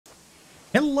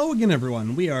Hello again,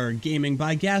 everyone. We are Gaming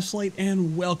by Gaslight,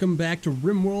 and welcome back to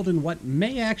RimWorld in what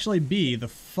may actually be the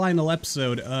final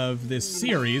episode of this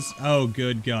series. Oh,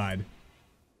 good God.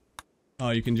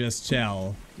 Oh, you can just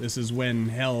tell. This is when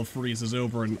hell freezes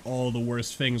over and all the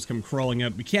worst things come crawling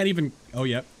up. We can't even... Oh,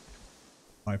 yep.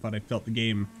 Oh, I thought I felt the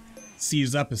game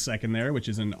seize up a second there, which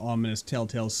is an ominous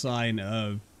telltale sign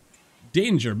of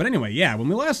danger. But anyway, yeah, when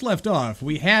we last left off,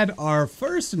 we had our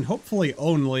first and hopefully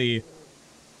only...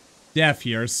 death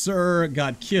here. Sir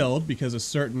got killed because a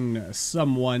certain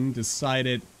someone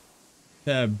decided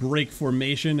to break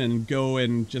formation and go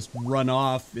and just run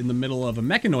off in the middle of a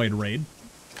mechanoid raid.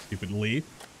 Stupidly.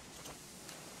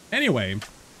 Anyway,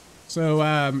 so,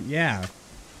 yeah.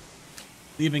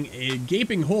 Leaving a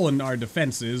gaping hole in our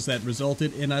defenses that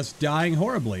resulted in us dying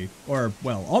horribly. Or,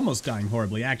 well, almost dying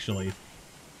horribly, actually.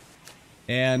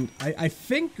 And I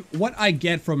think what I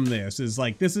get from this is,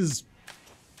 like, it's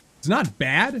not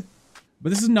bad. But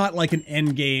this is not like an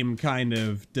endgame kind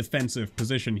of defensive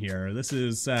position here. This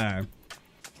is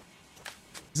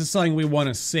something we want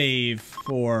to save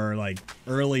for, like,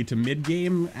 early to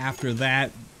mid-game. After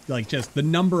that, like, just the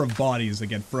number of bodies that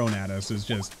get thrown at us is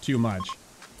just too much.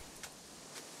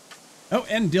 Oh,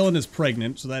 and Dylan is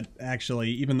pregnant, so that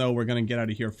actually, even though we're going to get out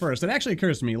of here first, it actually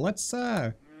occurs to me, let's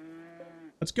go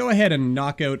ahead and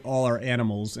knock out all our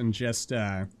animals and just,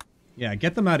 yeah,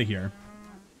 get them out of here.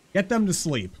 Get them to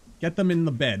sleep. Get them in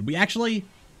the bed. We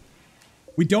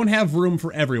don't have room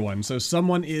for everyone, so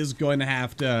someone is going to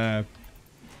have to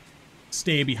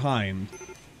stay behind.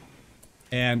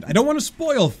 And I don't want to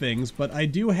spoil things, but I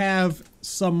do have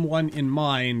someone in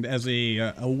mind as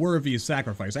a worthy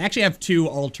sacrifice. I actually have two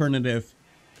alternative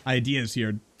ideas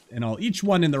here, and each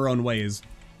one in their own way is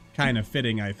kind of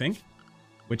fitting, I think.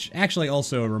 Which actually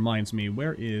also reminds me,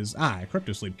 where is... a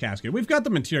cryptosleep casket. We've got the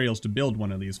materials to build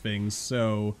one of these things,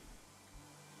 so...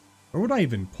 where would I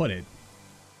even put it?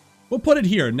 We'll put it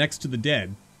here, next to the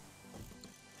dead.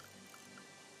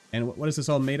 And what is this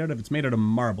all made out of? It's made out of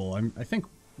marble. I think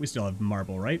we still have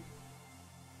marble, right?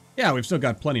 Yeah, we've still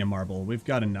got plenty of marble. We've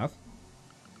got enough.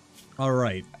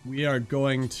 Alright, we are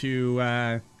going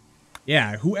to,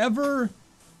 yeah, whoever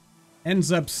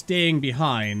ends up staying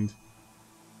behind,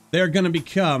 they're gonna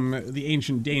become the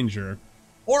ancient danger.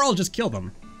 Or I'll just kill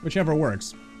them, whichever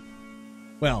works.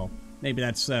 Well... maybe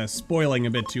that's spoiling a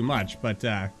bit too much, but,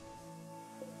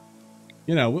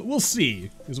 you know, we'll see,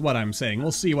 is what I'm saying.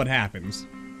 We'll see what happens.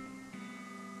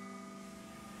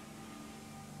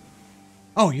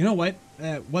 Oh, you know what?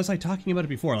 Was I talking about it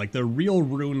before? Like the Real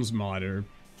Runes mod, or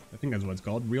I think that's what it's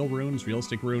called. Real Runes,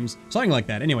 Realistic Runes, something like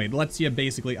that. Anyway, it lets you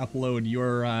basically upload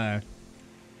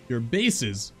your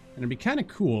bases, and it'd be kind of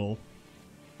cool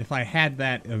if I had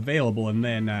that available, and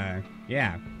then,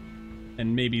 yeah.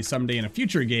 And maybe someday in a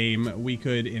future game, we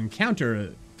could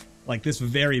encounter, like, this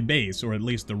very base, or at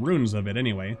least the ruins of it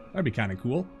anyway. That'd be kind of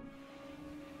cool.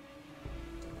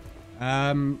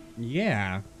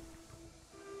 Yeah.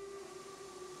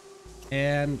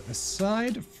 And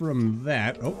aside from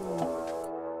that...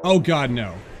 oh. Oh, God,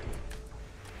 no.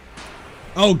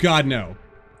 Oh, God, no.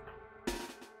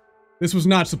 This was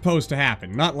not supposed to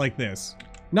happen. Not like this.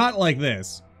 Not like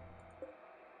this.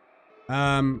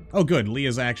 Oh good, Lee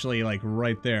is actually, like,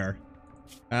 right there.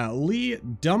 Lee,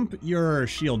 dump your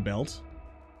shield belt.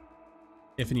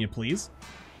 If you please.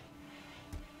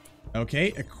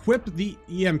 Okay, equip the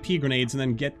EMP grenades and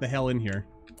then get the hell in here.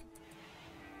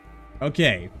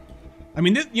 Okay. I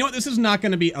mean, you know what, this is not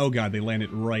gonna be... oh god, they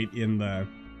landed right in the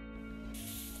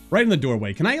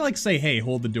doorway. Can I, like, say, hey,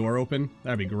 hold the door open?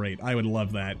 That'd be great. I would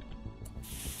love that.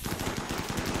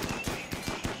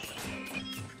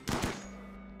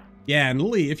 Yeah, and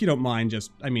Lee, if you don't mind,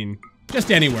 just, I mean,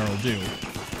 just anywhere will do.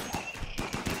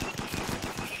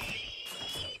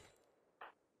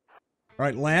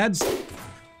 Alright, lads.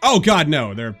 Oh god,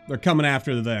 no, they're coming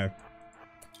after the...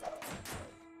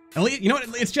 At least, you know what,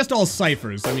 it's just all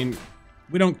ciphers. I mean,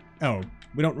 we don't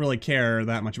really care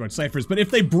that much about ciphers, but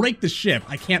if they break the ship,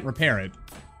 I can't repair it.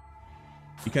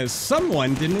 Because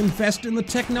someone didn't invest in the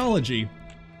technology.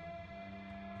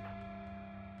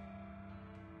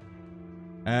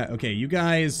 Okay, you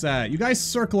guys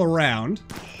circle around.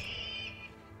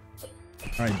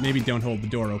 Alright, maybe don't hold the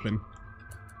door open.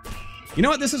 You know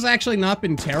what, this has actually not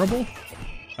been terrible.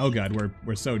 Oh god,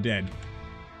 we're so dead.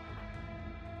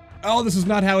 Oh, this is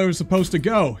not how it was supposed to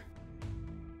go.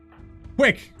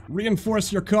 Quick,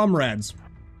 reinforce your comrades.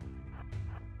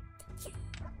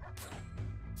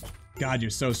 God, you're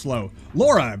so slow.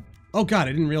 Laura! Oh god,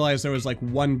 I didn't realize there was like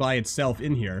one by itself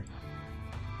in here.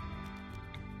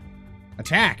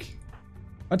 Attack!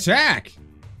 Attack!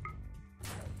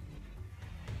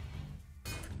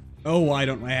 Oh, why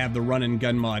don't I have the run and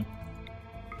gun mod?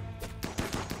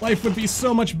 Life would be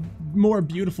so much more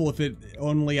beautiful if it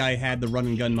only I had the run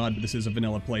and gun mod, but this is a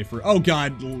vanilla play for... Oh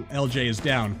god, LJ is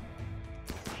down.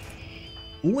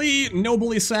 Lee,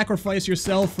 nobly sacrifice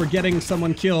yourself for getting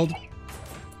someone killed.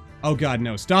 Oh god,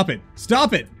 no. Stop it.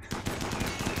 Stop it!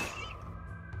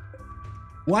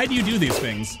 Why do you do these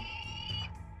things?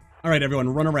 Alright, everyone,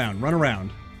 run around. Run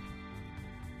around.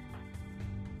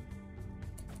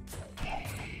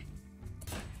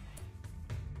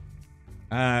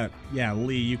 Yeah,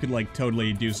 Lee, you could, like,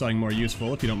 totally do something more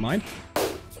useful if you don't mind.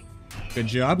 Good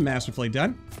job. Masterfully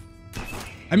done.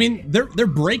 I mean, they're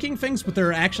breaking things, but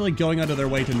they're actually going out of their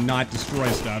way to not destroy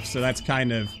stuff, so that's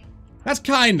kind of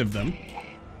them.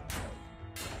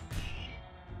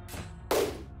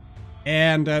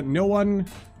 And, no one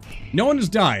has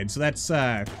died, so that's,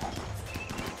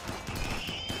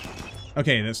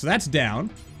 okay, so that's down.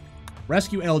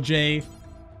 Rescue LJ.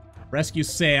 Rescue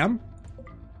Sam.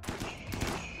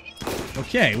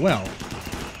 Okay, well.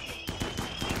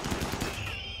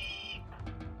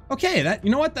 Okay,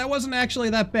 you know what? That wasn't actually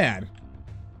that bad.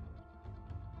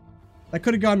 That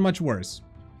could have gone much worse.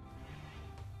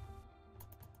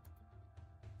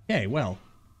 Okay, well.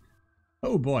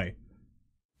 Oh boy.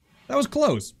 That was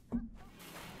close.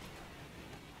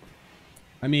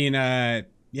 I mean, yeah,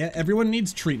 everyone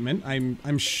needs treatment.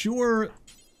 I'm sure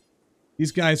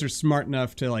these guys are smart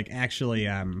enough to, like, actually,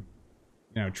 you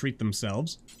know, treat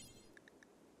themselves.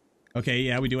 Okay,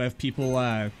 yeah, we do have people,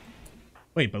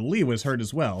 wait, but Lee was hurt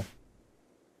as well.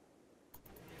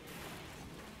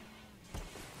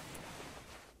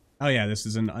 Oh yeah, this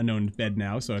is an unowned bed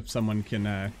now, so if someone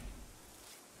can,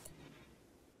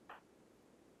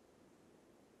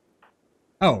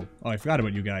 Oh, I forgot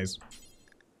about you guys.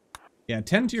 Yeah,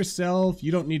 tend to yourself.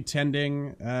 You don't need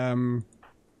tending.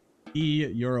 E,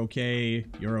 you're okay.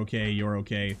 You're okay. You're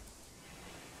okay.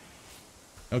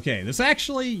 Okay, this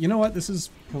actually, you know what? This is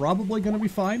probably gonna be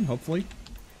fine, hopefully.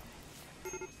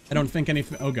 I don't think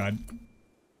anything... Oh, God.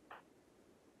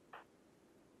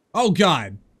 Oh,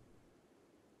 God!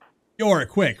 You're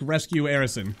quick, rescue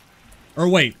Arison. Or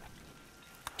wait.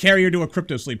 Carry her to a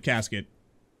cryptosleep casket.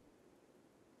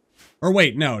 Or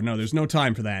wait, no, there's no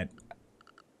time for that.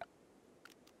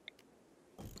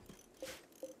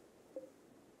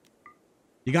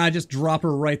 You gotta just drop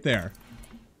her right there.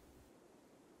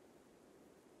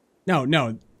 No.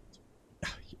 You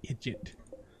idiot.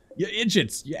 You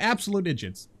idiots. You absolute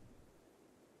idiots.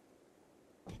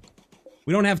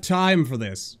 We don't have time for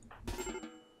this.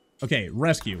 Okay,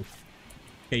 rescue.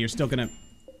 Okay, you're still gonna...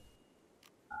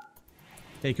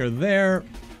 Take her there.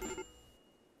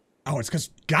 Oh, it's because...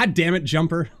 God damn it,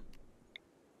 Jumper.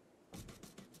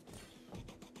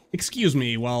 Excuse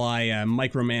me while I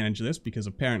micromanage this, because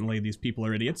apparently these people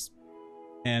are idiots.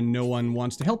 And no one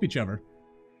wants to help each other.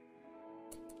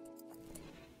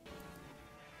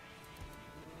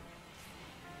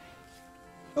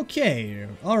 Okay,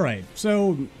 alright,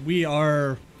 so we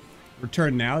are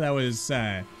returned now. That was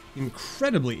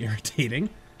incredibly irritating.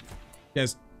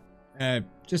 Just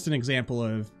an example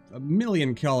of a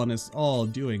million colonists all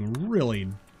doing really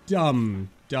dumb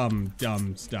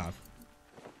stuff.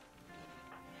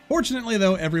 Fortunately,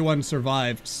 though, everyone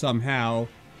survived somehow.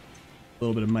 A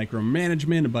little bit of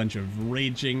micromanagement, a bunch of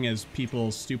raging as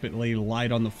people stupidly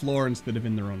lied on the floor instead of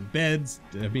in their own beds.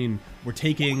 I mean, we're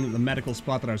taking the medical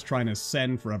spot that I was trying to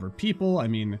send for other people. I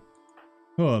mean,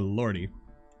 oh lordy.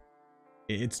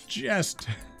 It's just...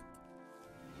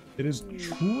 It is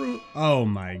true. Oh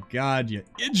my god, you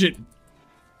idiot.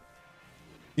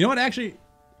 You know what, actually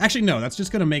no, that's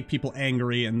just gonna make people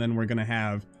angry and then we're gonna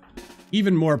have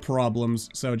even more problems,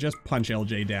 so just punch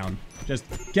LJ down. Just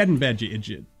get in bed, you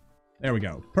idiot. There we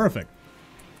go. Perfect.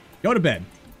 Go to bed.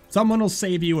 Someone will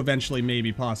save you eventually,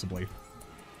 maybe, possibly.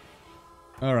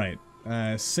 Alright.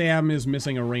 Sam is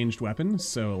missing a ranged weapon,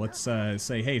 so let's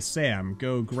say, hey, Sam,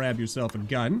 go grab yourself a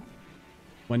gun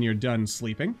when you're done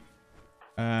sleeping.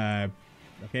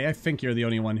 Okay, I think you're the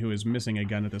only one who is missing a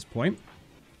gun at this point.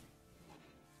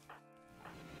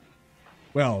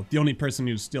 Well, the only person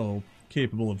who's still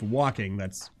capable of walking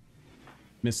that's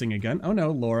missing a gun. Oh no,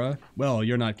 Laura. Well,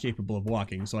 you're not capable of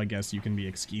walking, so I guess you can be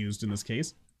excused in this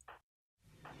case.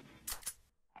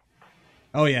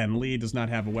 Oh yeah, and Lee does not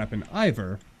have a weapon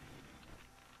either.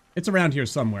 It's around here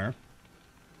somewhere.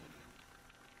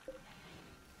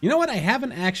 You know what? I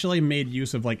haven't actually made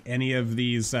use of, like, any of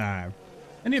these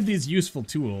useful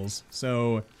tools.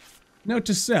 So, note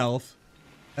to self,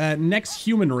 next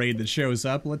human raid that shows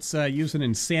up, let's use an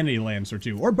insanity lance or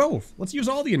two. Or both. Let's use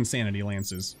all the insanity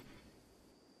lances.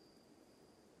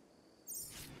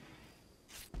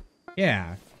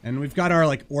 Yeah. And we've got our,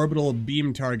 like, orbital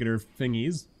beam targeter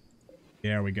thingies.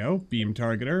 There we go. Beam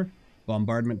targeter.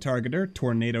 Bombardment targeter.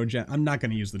 Tornado I'm not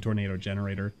going to use the tornado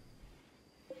generator.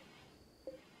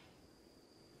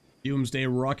 Doomsday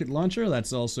rocket launcher.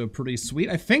 That's also pretty sweet.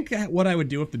 I think what I would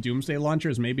do with the Doomsday launcher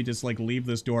is maybe just, like, leave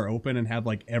this door open and have,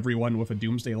 like, everyone with a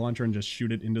Doomsday launcher and just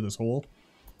shoot it into this hole.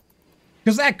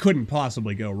 Because that couldn't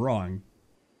possibly go wrong.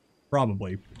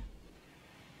 Probably.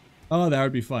 Oh, that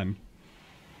would be fun.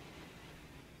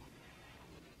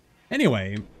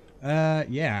 Anyway,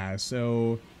 yeah,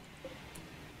 so...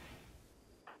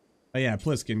 Oh yeah,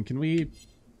 Pliskin, can we...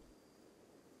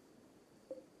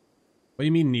 What do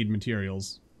you mean need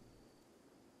materials?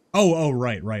 Oh,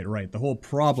 right. The whole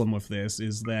problem with this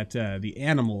is that, the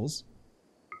animals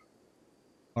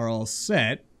are all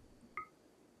set.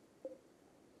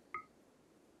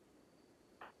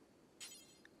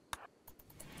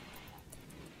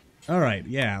 Alright,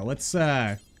 yeah, let's,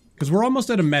 because we're almost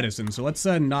out of medicine, so let's,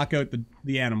 knock out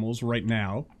the animals right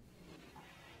now.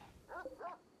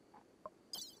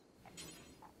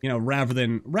 You know, rather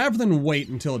than wait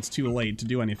until it's too late to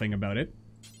do anything about it.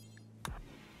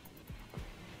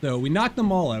 So, we knocked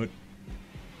them all out.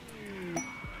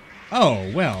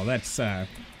 Oh, well, that's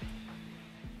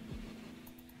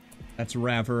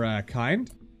rather,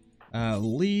 kind.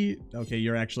 Lee, okay,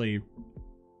 you're actually...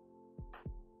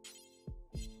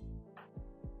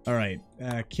 Alright,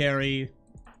 Carrie.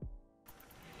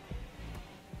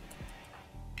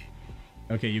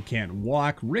 Okay, you can't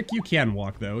walk. Rick, you can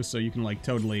walk, though, so you can, like,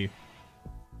 totally...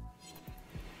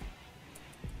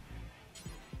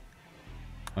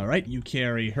 Alright, you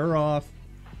carry her off.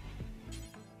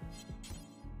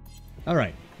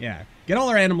 Alright, yeah. Get all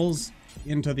our animals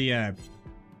into the, You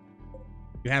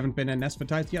haven't been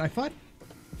anesthetized yet, I thought?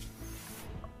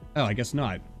 Oh, I guess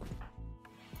not.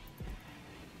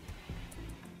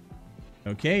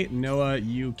 Okay, Noah,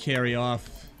 you carry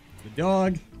off the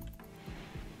dog.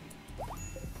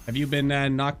 Have you been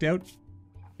knocked out?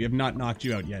 We have not knocked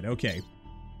you out yet. Okay.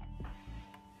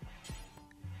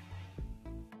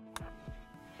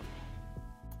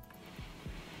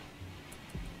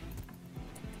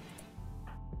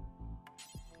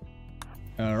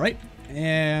 All right,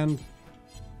 and...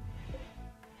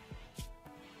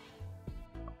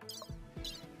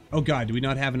 Oh god, do we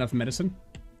not have enough medicine?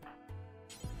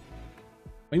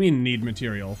 What do you mean need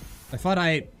material? I thought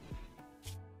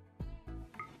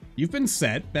You've been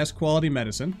set. Best quality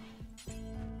medicine.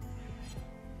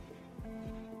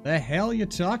 The hell you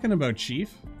talking about,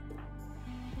 Chief?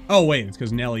 Oh wait, it's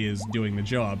because Nelly is doing the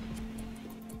job.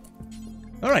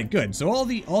 Alright, good. So all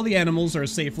the animals are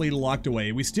safely locked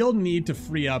away. We still need to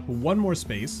free up one more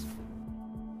space.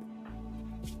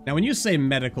 Now when you say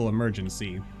medical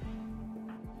emergency...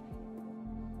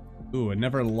 Ooh, a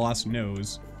never lost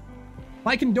nose.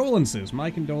 My condolences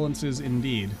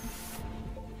indeed.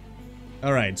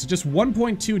 Alright, so just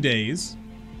 1.2 days.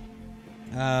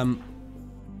 What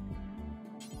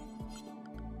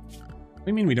do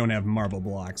you mean we don't have marble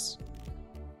blocks?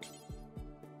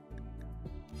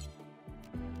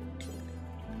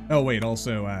 Oh wait,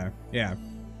 also, yeah.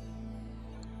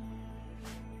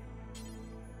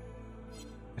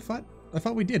 I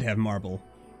thought we did have marble.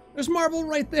 There's marble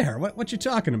right there. What you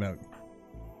talking about?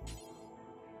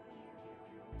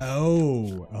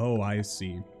 Oh, I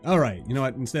see. All right, you know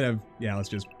what? Instead of, yeah, let's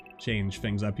just change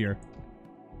things up here.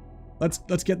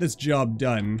 Let's get this job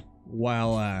done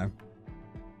while,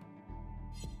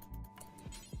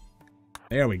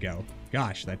 there we go.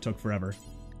 Gosh, that took forever.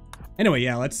 Anyway,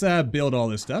 yeah, let's build all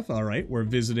this stuff. All right, we're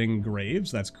visiting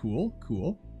graves. That's cool,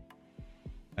 cool.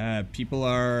 People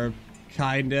are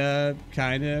kinda,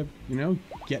 you know,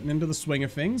 getting into the swing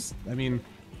of things. I mean,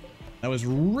 that was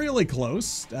really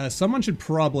close. Someone should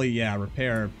probably, yeah,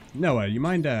 repair... Noah, you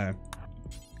mind,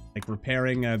 like,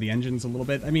 repairing the engines a little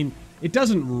bit? I mean, it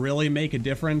doesn't really make a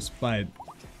difference, but...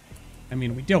 I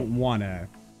mean, we don't wanna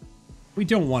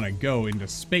go into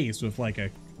space with, like, a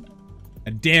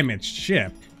damaged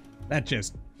ship. That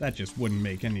just wouldn't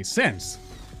make any sense.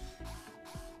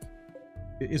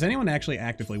 Is anyone actually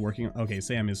actively working on... Okay,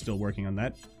 Sam is still working on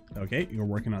that. Okay, you're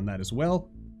working on that as well.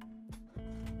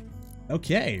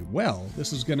 Okay, well,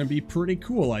 this is gonna be pretty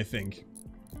cool, I think.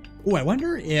 Oh, I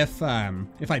wonder if I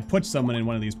put someone in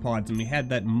one of these pods and we had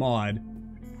that mod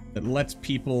that lets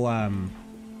people,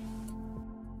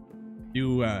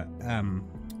 do,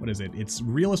 what is it? It's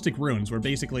realistic runes, where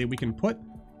basically we can put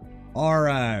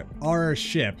our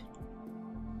ship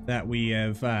that we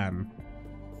have,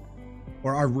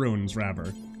 or our runes,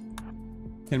 rather,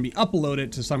 can be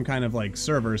uploaded to some kind of, like,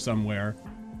 server somewhere,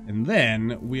 and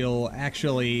then we'll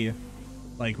actually...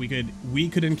 Like, we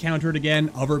could encounter it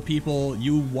again. Other people,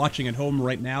 you watching at home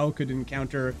right now, could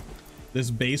encounter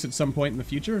this base at some point in the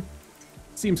future.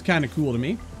 Seems kind of cool to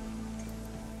me.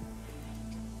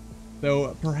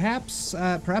 So perhaps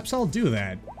I'll do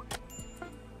that.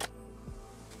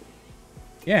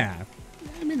 Yeah,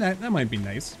 I mean that might be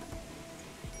nice.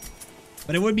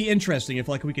 But it would be interesting if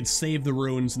like we could save the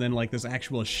ruins and then like this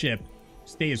actual ship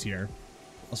stays here.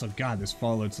 Also, God, this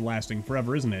fallout's lasting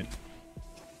forever, isn't it?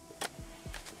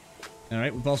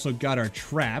 Alright, we've also got our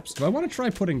traps. Do I want to try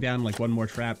putting down, like, one more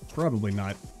trap? Probably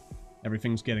not.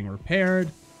 Everything's getting repaired.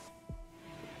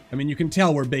 I mean, you can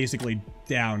tell we're basically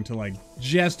down to, like,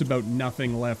 just about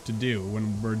nothing left to do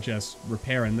when we're just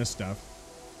repairing this stuff.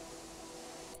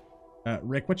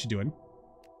 Rick, what you doing?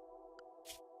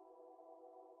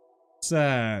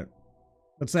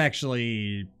 Let's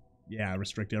actually, yeah,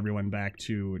 restrict everyone back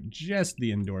to just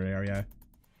the indoor area.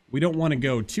 We don't want to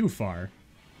go too far.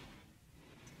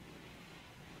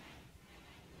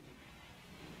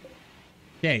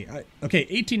 Okay, okay,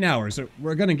 18 hours. So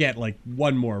we're gonna get, like,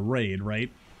 one more raid,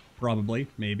 right? Probably,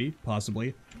 maybe,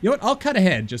 possibly. You know what? I'll cut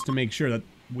ahead just to make sure that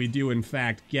we do, in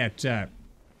fact, get that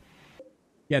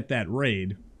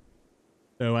raid.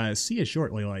 So, see you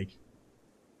shortly, like.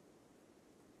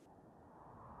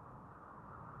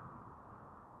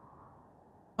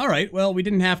 Alright, well, we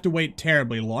didn't have to wait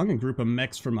terribly long. A group of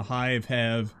mechs from a hive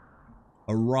have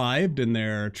arrived in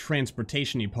their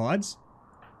transportation-y pods.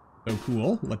 So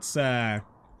cool. Let's,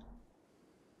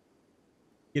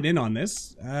 get in on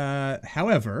this.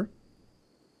 However...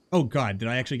 Oh god, did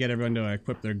I actually get everyone to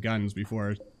equip their guns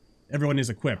before... Everyone is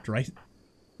equipped, right?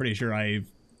 Pretty sure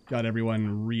I've got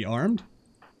everyone rearmed.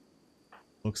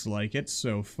 Looks like it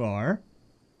so far.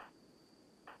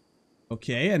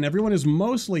 Okay, and everyone is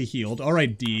mostly healed.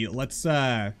 Alright, D, let's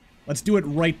do it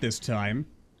right this time.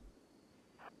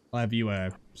 I'll have you,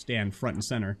 stand front and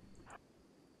center.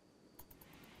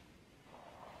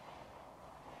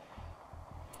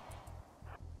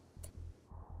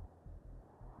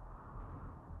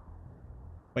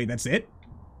 Wait, that's it?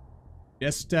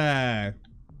 Just,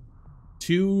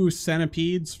 2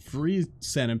 centipedes, 3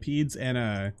 centipedes, and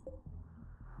a...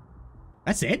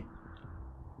 That's it?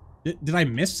 Did I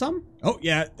miss some? Oh,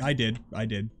 yeah, I did.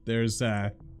 There's,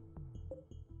 a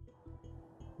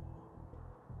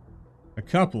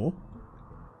couple.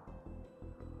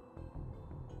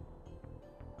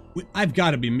 I've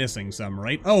got to be missing some,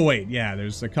 right? Oh, wait, yeah,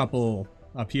 there's a couple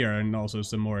up here, and also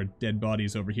some more dead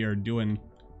bodies over here doing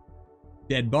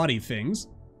dead body things.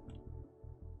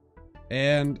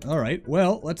 And, alright,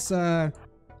 well, let's get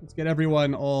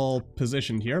everyone all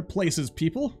positioned here. Places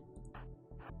people.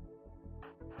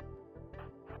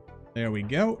 There we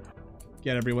go.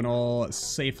 Get everyone all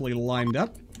safely lined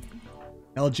up.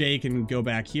 LJ can go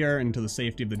back here into the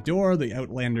safety of the door. The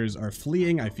Outlanders are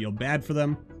fleeing. I feel bad for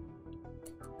them.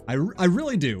 I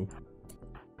really do.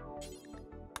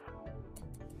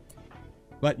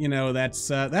 But, you know, that's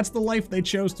the life they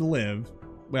chose to live.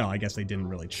 Well, I guess they didn't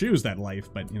really choose that life,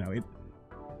 but, you know,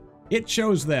 it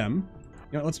chose them.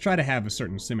 You know, let's try to have a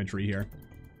certain symmetry here.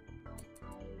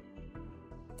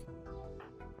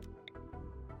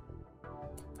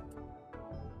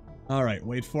 Alright,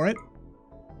 wait for it.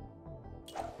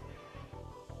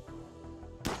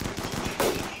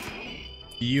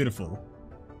 Beautiful.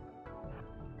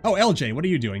 Oh, LJ, what are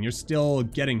you doing? You're still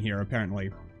getting here, apparently.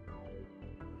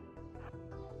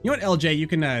 You know what, LJ? You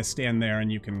can stand there and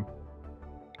you can...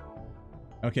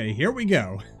 Okay, here we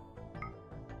go.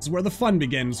 This is where the fun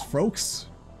begins, folks.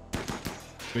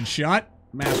 Good shot.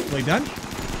 Masterfully done.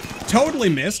 Totally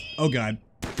missed. Oh, God.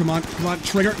 Come on, come on.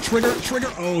 Trigger, trigger,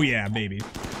 trigger. Oh, yeah, baby.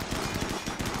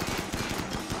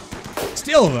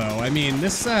 Still, though, I mean,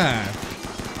 this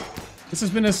has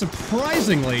been a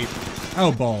surprisingly...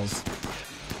 Oh, balls.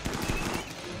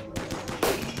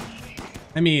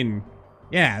 I mean,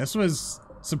 yeah, this was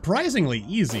surprisingly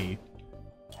easy.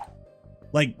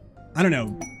 Like, I don't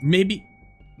know, maybe...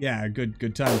 Yeah,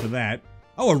 good time for that.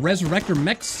 Oh, a Resurrector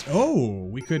Mechs... Oh,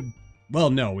 we could...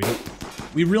 Well, no,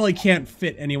 we really can't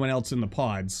fit anyone else in the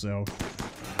pods, so...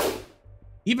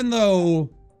 Even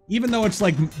though it's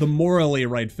like the morally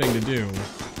right thing to do,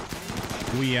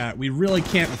 we really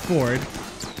can't afford...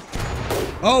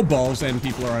 Oh, balls, and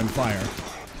people are on fire.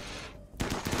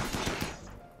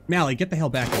 Mally, get the hell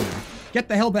back in there. Get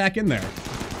the hell back in there.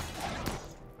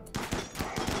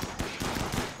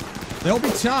 There'll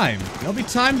be time. There'll be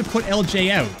time to put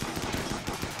LJ out.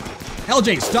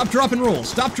 LJ, stop, drop, and roll.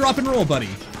 Stop, drop, and roll, buddy.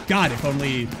 God, if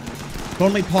only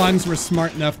pawns were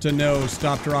smart enough to know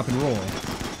stop, drop, and roll.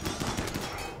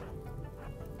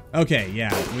 Okay,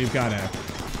 yeah, we gotta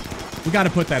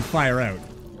put that fire out.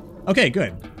 Okay,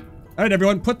 good. Alright,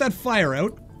 everyone, put that fire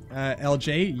out.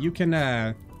 LJ, you can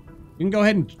go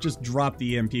ahead and just drop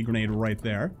the EMP grenade right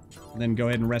there. And then go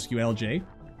ahead and rescue LJ.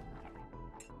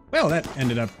 Well, that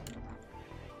ended up...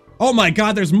 Oh my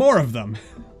god, there's more of them!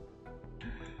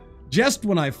 Just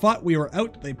when I thought we were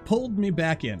out, they pulled me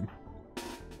back in.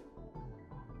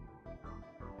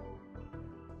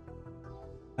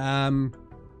 Yeah,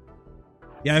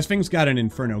 this thing's got an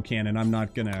Inferno cannon. I'm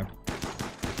not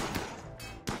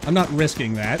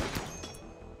risking that.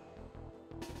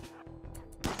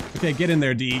 Okay, get in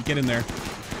there, D. Get in there.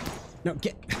 No,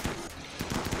 get...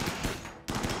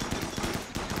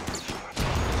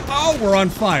 Oh, we're on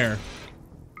fire.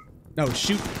 No,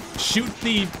 shoot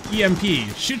the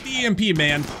EMP. Shoot the EMP,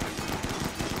 man.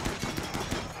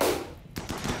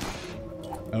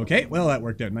 Okay, well, that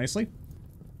worked out nicely.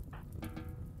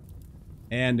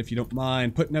 And if you don't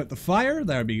mind putting out the fire,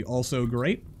 that would be also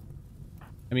great.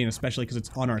 I mean, especially because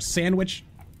it's on our sandwich.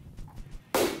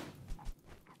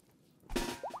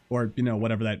 Or, you know,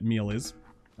 whatever that meal is.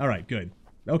 Alright, good.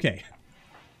 Okay.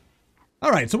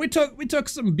 Alright, so we took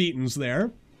some beatings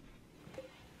there.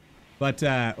 But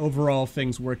overall,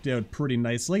 things worked out pretty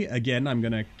nicely. Again, I'm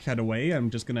gonna cut away. I'm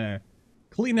just gonna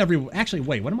clean every... Actually,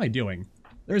 wait, what am I doing?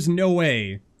 There's no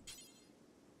way...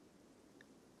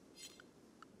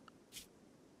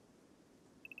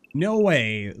 No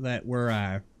way that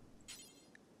we're,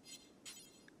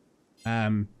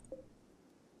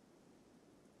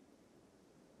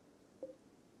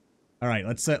 Alright,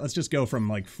 let's just go from,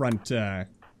 like, front to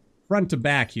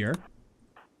back here.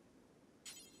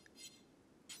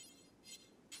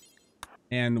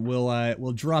 And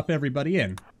we'll drop everybody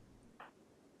in.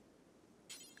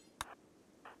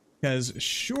 Because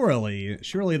surely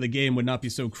the game would not be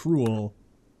so cruel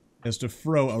as to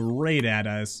throw a raid at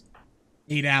us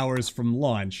 8 hours from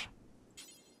launch.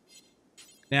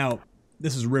 Now,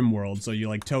 this is RimWorld, so you,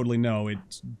 like, totally know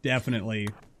it's definitely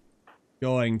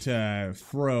going to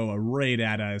throw a raid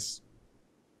at us,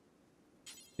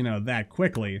 you know, that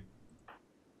quickly.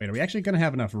 Wait, are we actually going to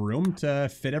have enough room to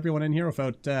fit everyone in here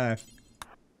without,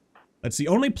 let's see,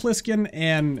 only Pliskin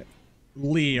and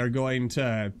Lee are going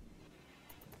to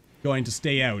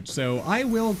stay out. So I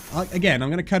will, again, I'm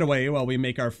going to cut away while we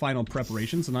make our final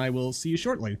preparations, and I will see you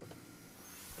shortly.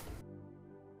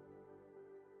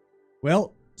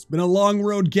 Well, it's been a long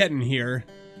road getting here.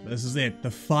 This is it,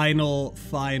 the final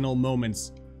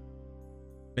moments.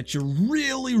 Bet you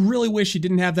really wish you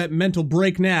didn't have that mental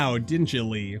break now, didn't you,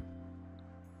 Lee?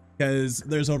 Because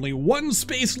there's only one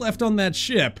space left on that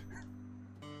ship.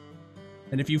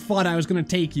 And if you thought I was going to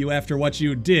take you after what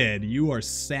you did, you are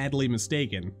sadly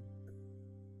mistaken.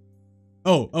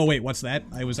 Oh, wait, what's that?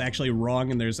 I was actually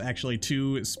wrong and there's actually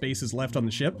 2 spaces left on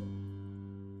the ship.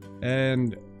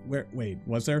 And, wait,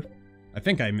 was there? I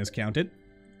think I miscounted.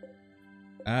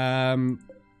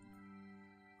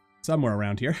 Somewhere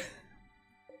around here.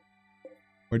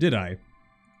 Or did I?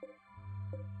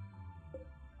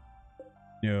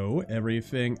 No,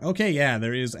 everything... Okay, yeah,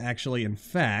 there is actually, in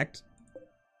fact,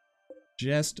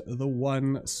 just the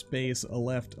 1 space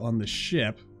left on the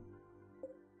ship.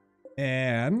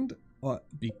 And,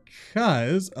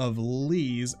 because of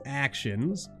Lee's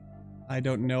actions, I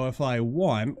don't know if I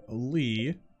want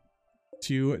Lee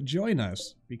to join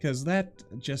us, because that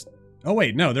just... Oh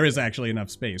wait, no, there is actually enough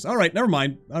space. Alright, never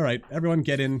mind. Alright, everyone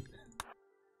get in.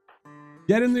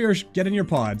 Get in your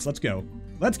pods. Let's go.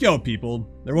 Let's go, people.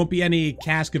 There won't be any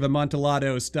Cask of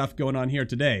Amontillado stuff going on here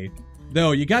today.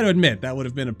 Though, you gotta admit, that would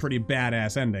have been a pretty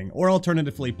badass ending. Or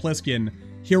alternatively, Pliskin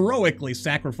heroically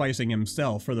sacrificing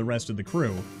himself for the rest of the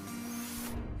crew.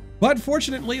 But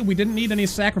fortunately, we didn't need any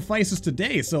sacrifices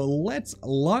today, so let's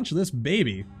launch this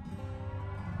baby.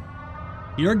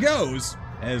 Here goes,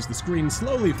 as the screen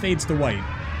slowly fades to white.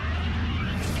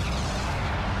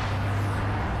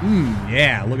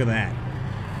 Yeah, look at that.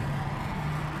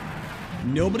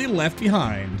 Nobody left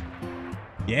behind.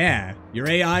 Yeah, your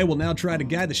AI will now try to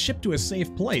guide the ship to a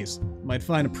safe place. It might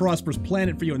find a prosperous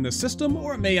planet for you in this system,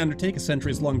 or it may undertake a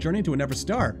centuries-long journey to another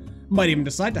star. Might even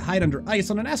decide to hide under ice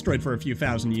on an asteroid for a few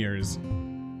thousand years.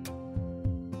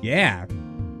 Yeah.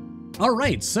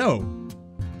 Alright, so...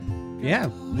 yeah,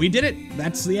 we did it.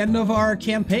 That's the end of our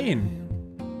campaign.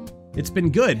 It's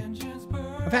been good.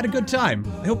 I've had a good time.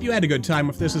 I hope you had a good time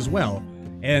with this as well.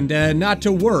 And not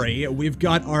to worry, we've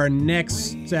got our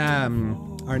next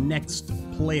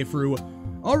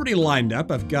playthrough already lined up.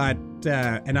 I've got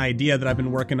an idea that I've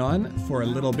been working on for a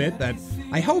little bit that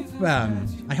I hope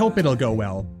it'll go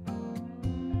well.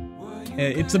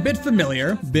 It's a bit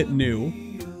familiar, bit new.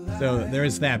 So there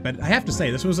is that, but I have to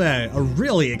say, this was a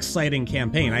really exciting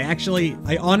campaign. I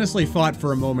honestly thought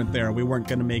for a moment there we weren't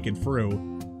going to make it through.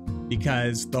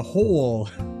 because the whole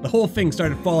thing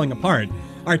started falling apart.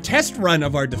 Our test run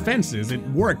of our defenses, it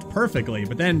worked perfectly,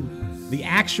 but then the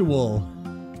actual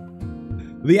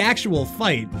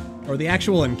fight, or the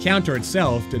actual encounter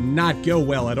itself, did not go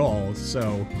well at all,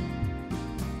 so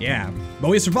yeah. But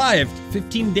we survived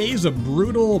 15 days of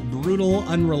brutal, brutal,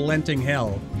 unrelenting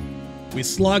hell. We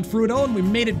slogged through it all and we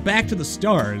made it back to the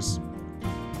stars.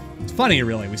 It's funny,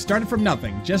 really. We started from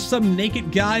nothing. Just some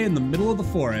naked guy in the middle of the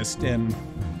forest, and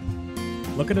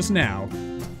look at us now.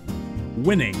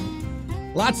 Winning.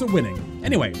 Lots of winning.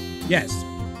 Anyway, yes.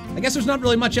 I guess there's not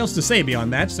really much else to say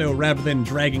beyond that, so rather than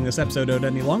dragging this episode out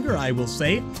any longer, I will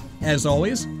say, as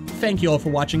always, thank you all for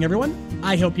watching, everyone.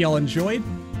 I hope you all enjoyed.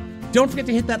 Don't forget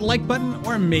to hit that like button,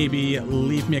 or maybe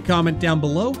leave me a comment down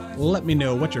below. Let me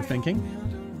know what you're thinking.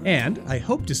 And I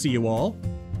hope to see you all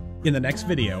in the next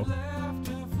video.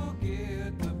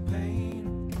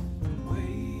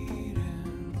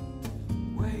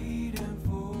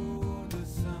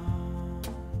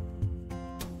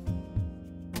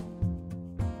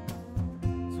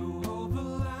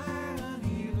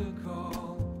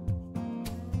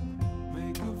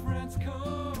 Come